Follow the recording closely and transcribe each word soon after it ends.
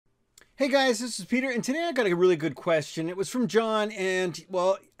Hey guys, this is Peter, and today I got a really good question. It was from John, and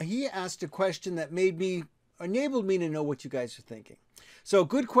well, he asked a question that enabled me to know what you guys are thinking. So,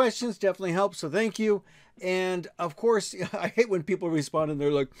 good questions definitely help, so thank you. And of course, I hate when people respond and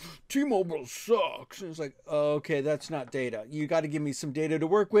they're like, T-Mobile sucks. And it's like, okay, that's not data. You got to give me some data to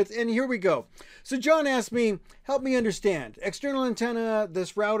work with, and here we go. So, John asked me, help me understand. External antenna,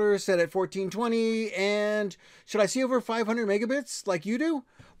 this router set at 1420, and should I see over 500 megabits like you do?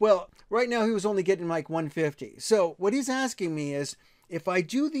 Well, right now he was only getting like 150. So what he's asking me is, if I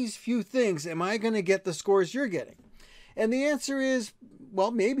do these few things, am I going to get the scores you're getting? And the answer is, well,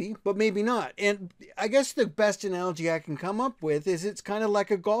 maybe, but maybe not. And I guess the best analogy I can come up with is it's kind of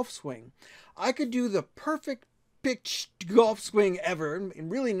like a golf swing. I could do the perfect pitched golf swing ever, a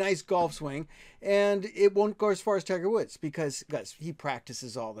really nice golf swing, and it won't go as far as Tiger Woods because he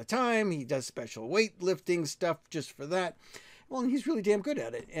practices all the time. He does special weightlifting stuff just for that. Well, he's really damn good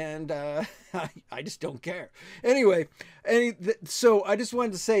at it, and I just don't care. Anyway, so I just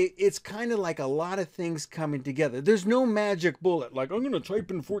wanted to say it's kind of like a lot of things coming together. There's no magic bullet, like I'm going to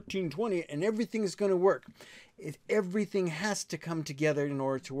type in 1420 and everything's going to work. Everything has to come together in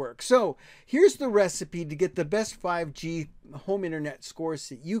order to work. So here's the recipe to get the best 5G home internet scores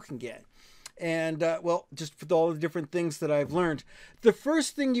that you can get. And, well, just for all the different things that I've learned, the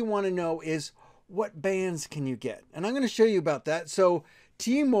first thing you want to know is, what bands can you get? And I'm going to show you about that. So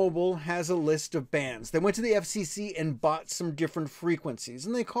T-Mobile has a list of bands. They went to the FCC and bought some different frequencies,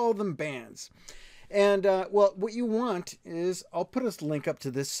 and they call them bands. And, well, what you want is, I'll put a link up to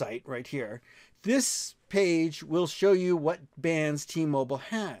this site right here. This page will show you what bands T-Mobile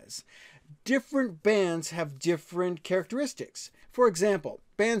has. Different bands have different characteristics. For example,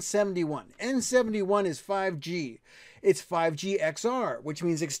 band 71. N71 is 5G. It's 5G XR, which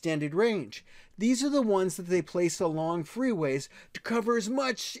means extended range. These are the ones that they place along freeways to cover as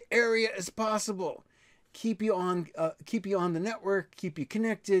much area as possible. Keep you on the network, keep you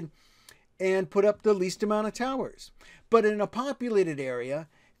connected, and put up the least amount of towers. But in a populated area,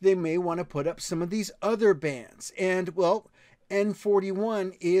 they may want to put up some of these other bands. And, well,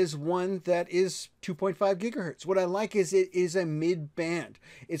 N41 is one that is 2.5 gigahertz. What I like is it is a mid-band.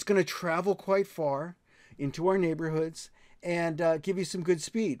 It's going to travel quite far into our neighborhoods and give you some good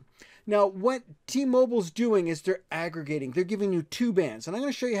speed. Now, what T-Mobile's doing is they're aggregating. They're giving you two bands, and I'm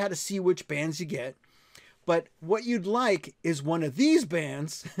going to show you how to see which bands you get. But what you'd like is one of these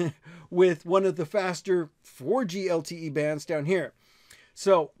bands with one of the faster 4G LTE bands down here.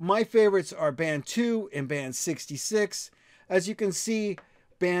 So my favorites are band 2 and band 66. As you can see,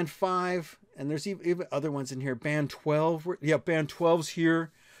 band 5, and there's even other ones in here, band 12. Yeah, band 12's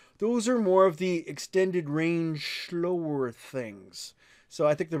here. Those are more of the extended range, slower things. So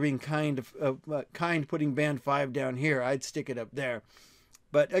I think they're being kind putting band 5 down here. I'd stick it up there.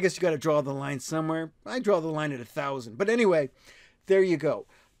 But I guess you got to draw the line somewhere. I draw the line at 1,000. But anyway, there you go.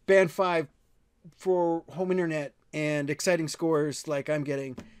 Band 5 for home internet and exciting scores like I'm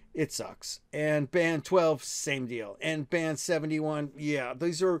getting, it sucks. And band 12, same deal. And band 71, yeah,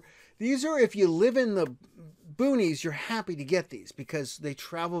 these are if you live in the boonies, you're happy to get these because they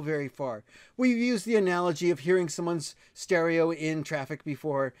travel very far. We've used the analogy of hearing someone's stereo in traffic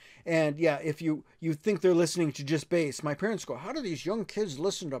before, and yeah, if you think they're listening to just bass, my parents go, how do these young kids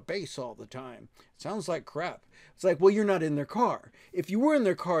listen to bass all the time? It sounds like crap. It's like, well, you're not in their car. If you were in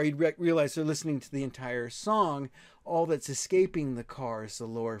their car, you'd realize they're listening to the entire song. All that's escaping the car is the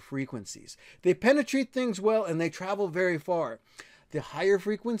lower frequencies. They penetrate things well, and they travel very far. The higher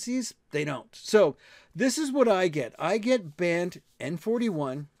frequencies, they don't. So this is what I get. I get band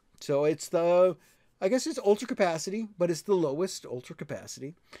N41. So it's I guess it's ultra capacity, but it's the lowest ultra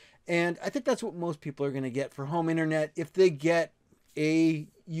capacity. And I think that's what most people are going to get for home internet if they get a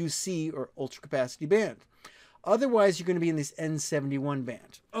UC or ultra capacity band. Otherwise, you're going to be in this N71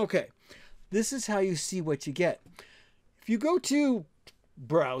 band. Okay, this is how you see what you get. If you go to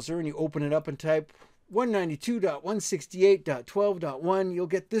browser and you open it up and type 192.168.12.1, you'll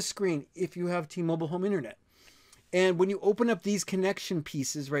get this screen if you have T-Mobile home internet. And when you open up these connection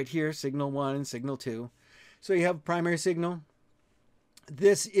pieces right here, signal 1 and signal 2, so you have primary signal.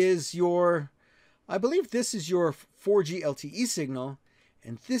 This is I believe this is your 4G LTE signal,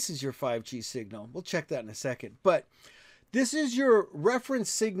 and this is your 5G signal. We'll check that in a second. But this is your reference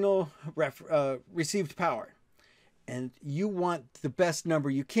signal received power. And you want the best number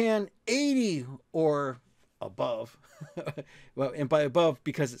you can, 80 or above. Well, and by above,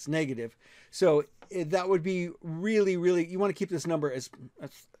 because it's negative. So that would be really, really, you want to keep this number as,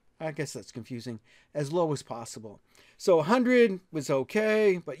 I guess that's confusing, as low as possible. So 100 was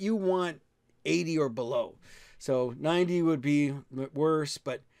okay, but you want 80 or below. So 90 would be worse,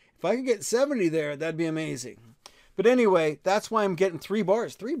 but If I could get 70 there, that'd be amazing. But anyway, that's why I'm getting 3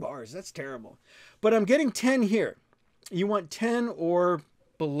 bars. 3 bars, that's terrible. But I'm getting 10 here. You want 10 or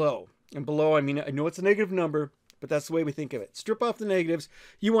below. And below, I mean, I know it's a negative number, but that's the way we think of it. Strip off the negatives.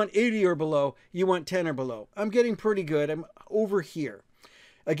 You want 80 or below. You want 10 or below. I'm getting pretty good. I'm over here.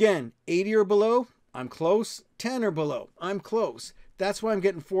 Again, 80 or below, I'm close. 10 or below, I'm close. That's why I'm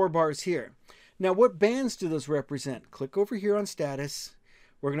getting 4 bars here. Now, what bands do those represent? Click over here on status.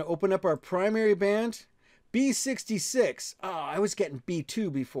 We're going to open up our primary band, B66. Oh, I was getting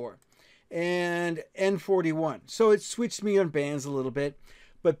B2 before. And N41. So it switched me on bands a little bit.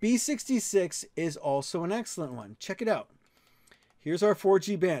 But B66 is also an excellent one. Check it out. Here's our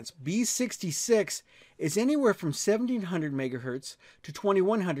 4G bands. B66 is anywhere from 1700 megahertz to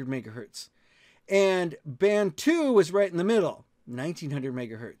 2100 megahertz. And band 2 is right in the middle, 1900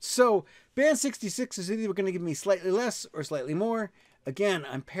 megahertz. So band 66 is either going to give me slightly less or slightly more. Again,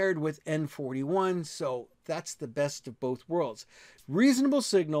 I'm paired with N41, so that's the best of both worlds. Reasonable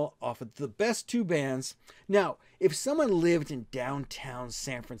signal off of the best 2 bands. Now, if someone lived in downtown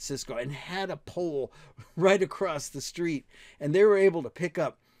San Francisco and had a pole right across the street and they were able to pick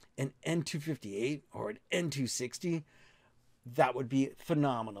up an N258 or an N260, that would be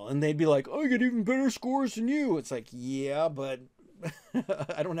phenomenal. And they'd be like, oh, I get even better scores than you. It's like, yeah, but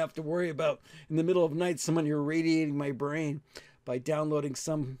I don't have to worry about in the middle of the night someone irradiating my brain by downloading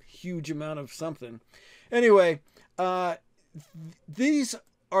some huge amount of something. Anyway, these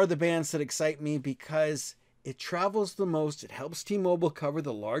are the bands that excite me because it travels the most. It helps T-Mobile cover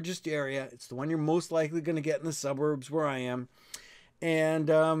the largest area. It's the one you're most likely going to get in the suburbs where I am.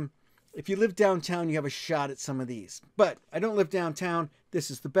 And if you live downtown, you have a shot at some of these. But I don't live downtown. This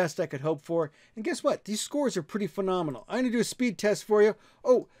is the best I could hope for. And guess what? These scores are pretty phenomenal. I'm going to do a speed test for you.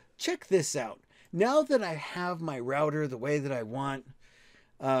 Oh, check this out. Now that I have my router the way that I want,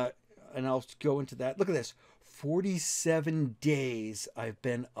 and I'll go into that. Look at this. 47 days I've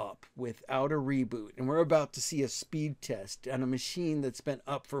been up without a reboot. And we're about to see a speed test on a machine that's been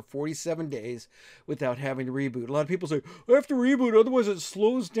up for 47 days without having to reboot. A lot of people say, I have to reboot, otherwise it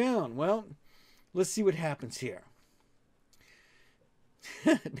slows down. Well, let's see what happens here.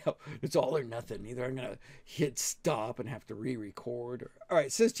 No, it's all or nothing. Either I'm going to hit stop and have to re-record. All right,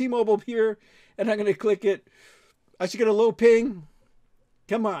 it says T-Mobile here, and I'm going to click it. I should get a low ping.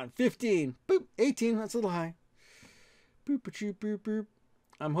 Come on, 15. Boop, 18. That's a little high. Boop, boop, boop, boop.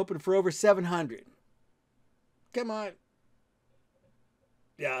 I'm hoping for over 700. Come on.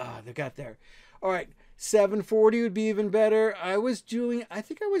 Yeah, they got there. All right, 740 would be even better. I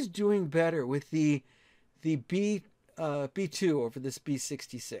think I was doing better with the B2 over this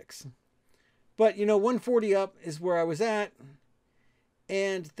B66. But, 140 up is where I was at.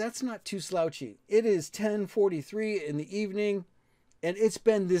 And that's not too slouchy. It is 10:43 in the evening. And it's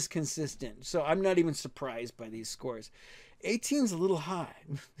been this consistent. So I'm not even surprised by these scores. 18's a little high.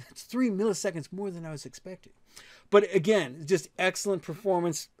 It's 3 milliseconds more than I was expecting. But again, just excellent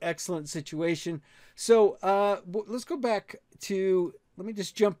performance, excellent situation. So let's go back to, let me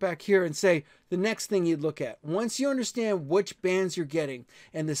just jump back here and say the next thing you'd look at. Once you understand which bands you're getting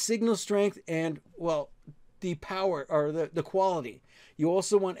and the signal strength and, well, the power or the quality, you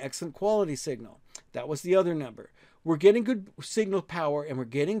also want excellent quality signal. That was the other number. We're getting good signal power and we're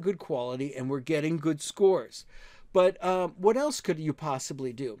getting good quality and we're getting good scores. But what else could you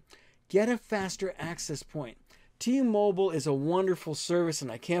possibly do? Get a faster access point. T-Mobile is a wonderful service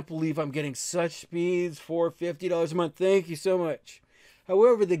and I can't believe I'm getting such speeds for $50 a month. Thank you so much.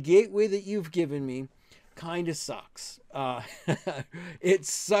 However, the gateway that you've given me kind of sucks. It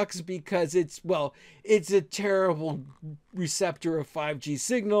sucks because it's a terrible receptor of 5G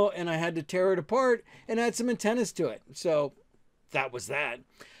signal and I had to tear it apart and add some antennas to it. So that was that.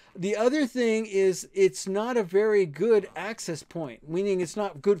 The other thing is it's not a very good access point, meaning it's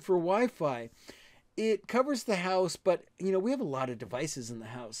not good for Wi-Fi. It covers the house, but we have a lot of devices in the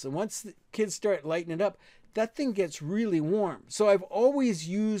house. And once the kids start lighting it up, that thing gets really warm. So I've always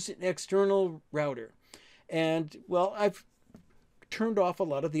used an external router. And, well, I've turned off a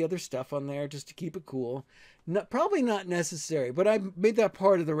lot of the other stuff on there just to keep it cool. Probably not necessary, but I made that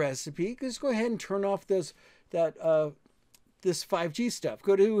part of the recipe. Just go ahead and turn off this 5G stuff.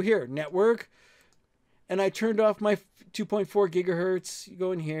 Go to here, network, and I turned off my 2.4 gigahertz. You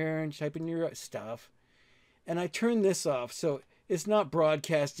go in here and type in your stuff. And I turned this off, so it's not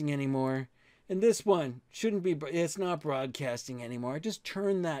broadcasting anymore. And this one shouldn't be, it's not broadcasting anymore. I just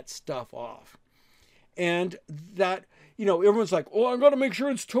turn that stuff off. And that, everyone's like, oh, I'm going to make sure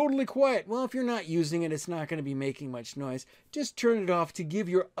it's totally quiet. Well, if you're not using it, it's not going to be making much noise. Just turn it off to give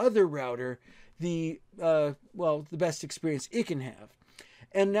your other router the best experience it can have.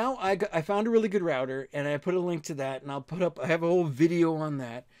 And now I found a really good router, and I put a link to that, and I have a whole video on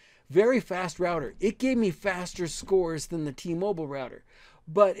that. Very fast router. It gave me faster scores than the T-Mobile router,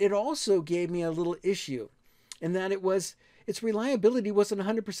 but it also gave me a little issue in that its reliability wasn't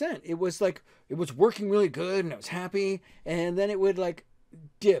 100%. It was like, it was working really good and I was happy, and then it would like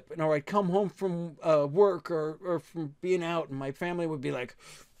dip, and or I'd come home from work or from being out, and my family would be like,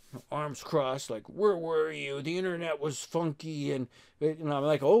 arms crossed, like, where were you? The internet was funky, and I'm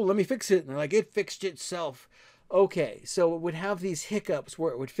like, oh, let me fix it. And they're like, it fixed itself. Okay, so it would have these hiccups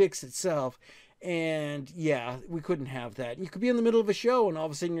where it would fix itself, and yeah, we couldn't have that. You could be in the middle of a show, and all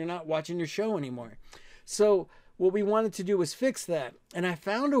of a sudden you're not watching your show anymore. So what we wanted to do was fix that, and I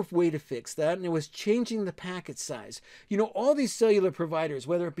found a way to fix that, and it was changing the packet size. You know, all these cellular providers,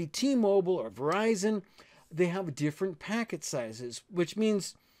 whether it be T-Mobile or Verizon, they have different packet sizes, which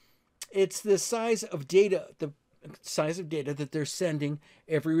means it's the size of data that they're sending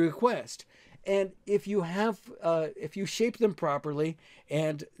every request. And if you shape them properly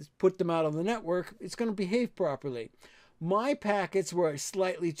and put them out on the network, it's going to behave properly. My packets were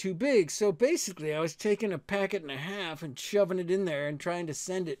slightly too big, so basically I was taking a packet and a half and shoving it in there and trying to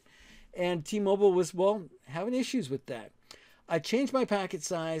send it. And T-Mobile was, well, having issues with that. I changed my packet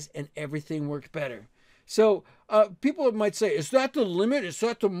size and everything worked better. So people might say, is that the limit? Is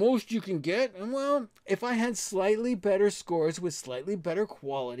that the most you can get? And well, if I had slightly better scores with slightly better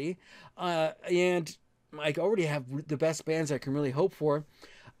quality, and I already have the best bands I can really hope for,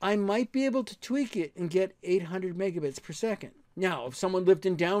 I might be able to tweak it and get 800 megabits per second. Now, if someone lived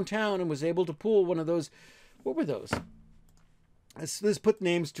in downtown and was able to pull one of those, what were those? Let's put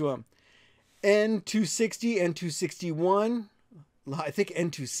names to them. N260, N261. I think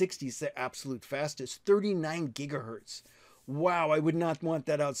N260 is the absolute fastest, 39 gigahertz. Wow, I would not want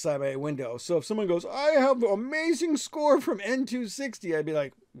that outside my window. So if someone goes, I have an amazing score from N260, I'd be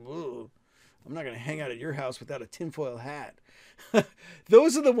like, whoa, I'm not going to hang out at your house without a tinfoil hat.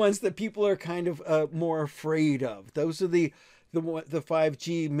 Those are the ones that people are kind of more afraid of. Those are the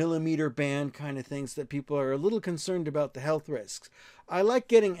 5G millimeter band kind of things that people are a little concerned about the health risks. I like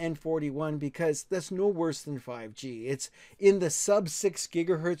getting N41 because that's no worse than 5G. It's in the sub 6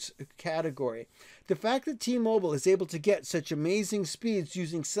 gigahertz category. The fact that T-Mobile is able to get such amazing speeds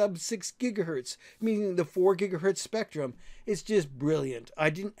using sub 6 gigahertz, meaning the 4 gigahertz spectrum, is just brilliant.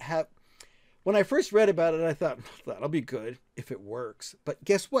 When I first read about it, I thought, that'll be good if it works. But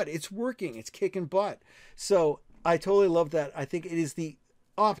guess what? It's working. It's kicking butt. So I totally love that. I think it is the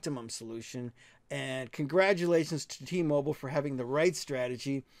optimum solution. And congratulations to T-Mobile for having the right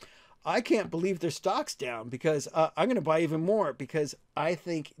strategy. I can't believe their stock's down because I'm going to buy even more because I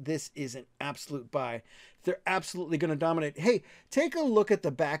think this is an absolute buy. They're absolutely going to dominate. Hey, take a look at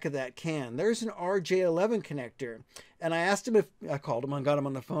the back of that can. There's an RJ11 connector. And I called him and got him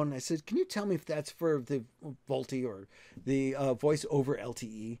on the phone. And I said, can you tell me if that's for the VoLTE or the voice over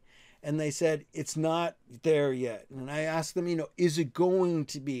LTE? And they said, it's not there yet. And I asked them, is it going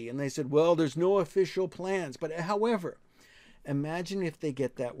to be? And they said, well, there's no official plans. But however, imagine if they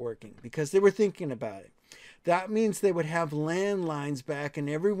get that working, because they were thinking about it. That means they would have landlines back in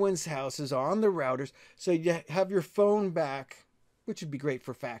everyone's houses on the routers. So you have your phone back, which would be great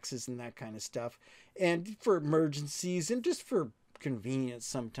for faxes and that kind of stuff, and for emergencies and just for convenience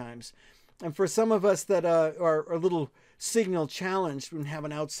sometimes. And for some of us that are a little signal challenged and have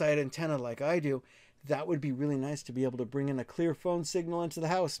an outside antenna like I do, that would be really nice to be able to bring in a clear phone signal into the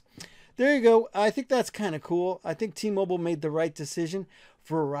house. There you go. I think that's kind of cool. I think T-Mobile made the right decision.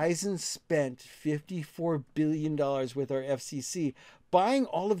 Verizon spent $54 billion with our FCC buying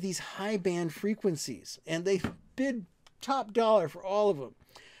all of these high band frequencies, and they bid top dollar for all of them.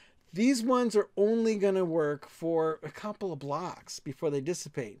 These ones are only going to work for a couple of blocks before they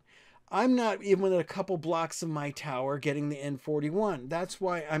dissipate. I'm not even within a couple blocks of my tower getting the N41. That's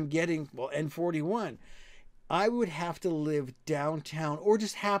why I'm getting, N41. I would have to live downtown or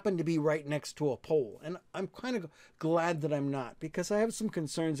just happen to be right next to a pole. And I'm kind of glad that I'm not, because I have some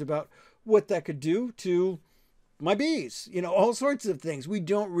concerns about what that could do to my bees. All sorts of things. We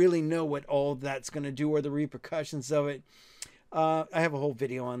don't really know what all that's going to do or the repercussions of it. I have a whole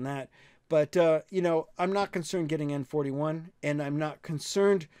video on that. But, I'm not concerned getting N41, and I'm not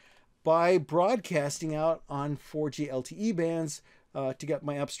concerned by broadcasting out on 4G LTE bands to get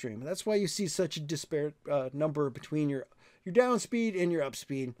my upstream. That's why you see such a disparate number between your downspeed and your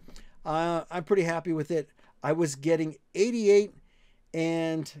upspeed. I'm pretty happy with it. I was getting 88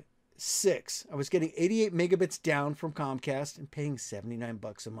 and 6. I was getting 88 megabits down from Comcast and paying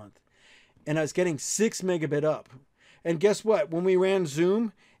 $79 a month. And I was getting 6 megabit up. And guess what? When we ran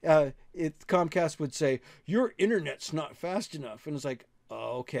Zoom, Comcast would say, your internet's not fast enough. And it's like,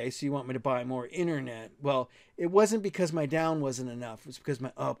 Okay, so you want me to buy more internet. Well, it wasn't because my down wasn't enough. It was because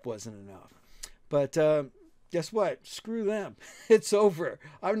my up wasn't enough. But guess what? Screw them. It's over.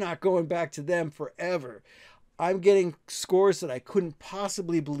 I'm not going back to them forever. I'm getting scores that I couldn't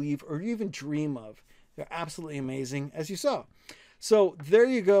possibly believe or even dream of. They're absolutely amazing, as you saw. So there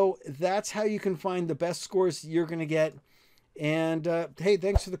you go. That's how you can find the best scores you're going to get. And hey,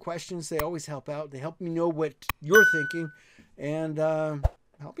 thanks for the questions. They always help out. They help me know what you're thinking and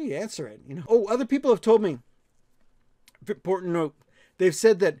help me answer it. You know. Oh, other people have told me, important note, they've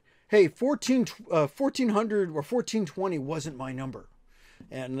said that, hey, 1400 or 1420 wasn't my number.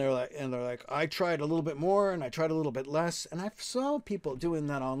 And they're like, I tried a little bit more and I tried a little bit less. And I saw people doing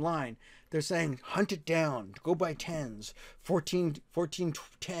that online. They're saying, hunt it down, go by tens,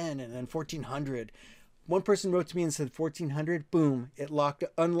 1410 and then 1400. One person wrote to me and said 1400, boom, it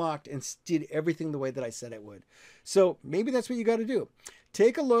unlocked and did everything the way that I said it would. So maybe that's what you got to do.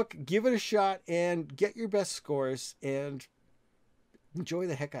 Take a look, give it a shot, and get your best scores and enjoy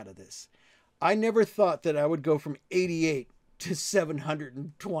the heck out of this. I never thought that I would go from 88 to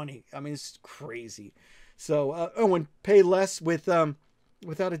 720. I mean, it's crazy. So, and pay less without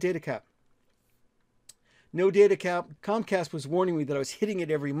a data cap. No data cap. Comcast was warning me that I was hitting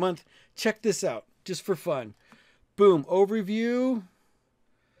it every month. Check this out, just for fun. Boom, overview.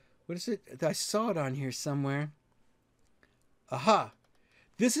 What is it? I saw it on here somewhere. Aha.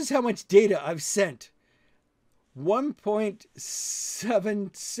 This is how much data I've sent.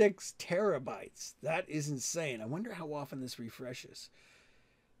 1.76 terabytes. That is insane. I wonder how often this refreshes.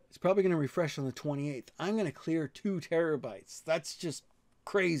 It's probably going to refresh on the 28th. I'm going to clear 2 terabytes. That's just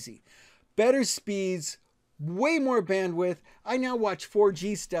crazy. Better speeds, way more bandwidth. I now watch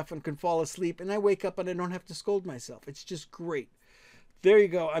 4G stuff and can fall asleep, and I wake up and I don't have to scold myself. It's just great. There you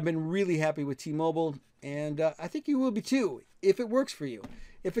go. I've been really happy with T-Mobile, and I think you will be too, if it works for you.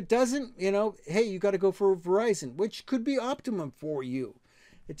 If it doesn't, you know, hey, you got to go for Verizon, which could be optimum for you.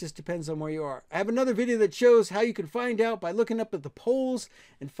 It just depends on where you are. I have another video that shows how you can find out by looking up at the polls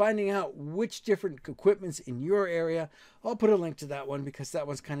and finding out which different equipment's in your area. I'll put a link to that one because that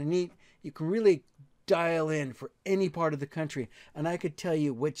one's kind of neat. You can really dial in for any part of the country, and I could tell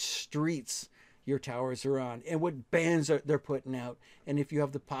you which streets your towers are on and what bands they're putting out, and if you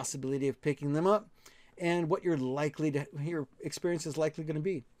have the possibility of picking them up, and what your experience is likely going to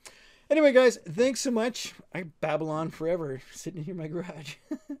be. Anyway, guys, thanks so much. I babble on forever sitting here in my garage.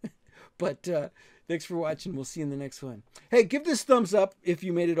 But thanks for watching. We'll see you in the next one. Hey, give this thumbs up if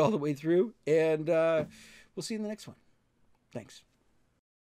you made it all the way through, and we'll see you in the next one. Thanks.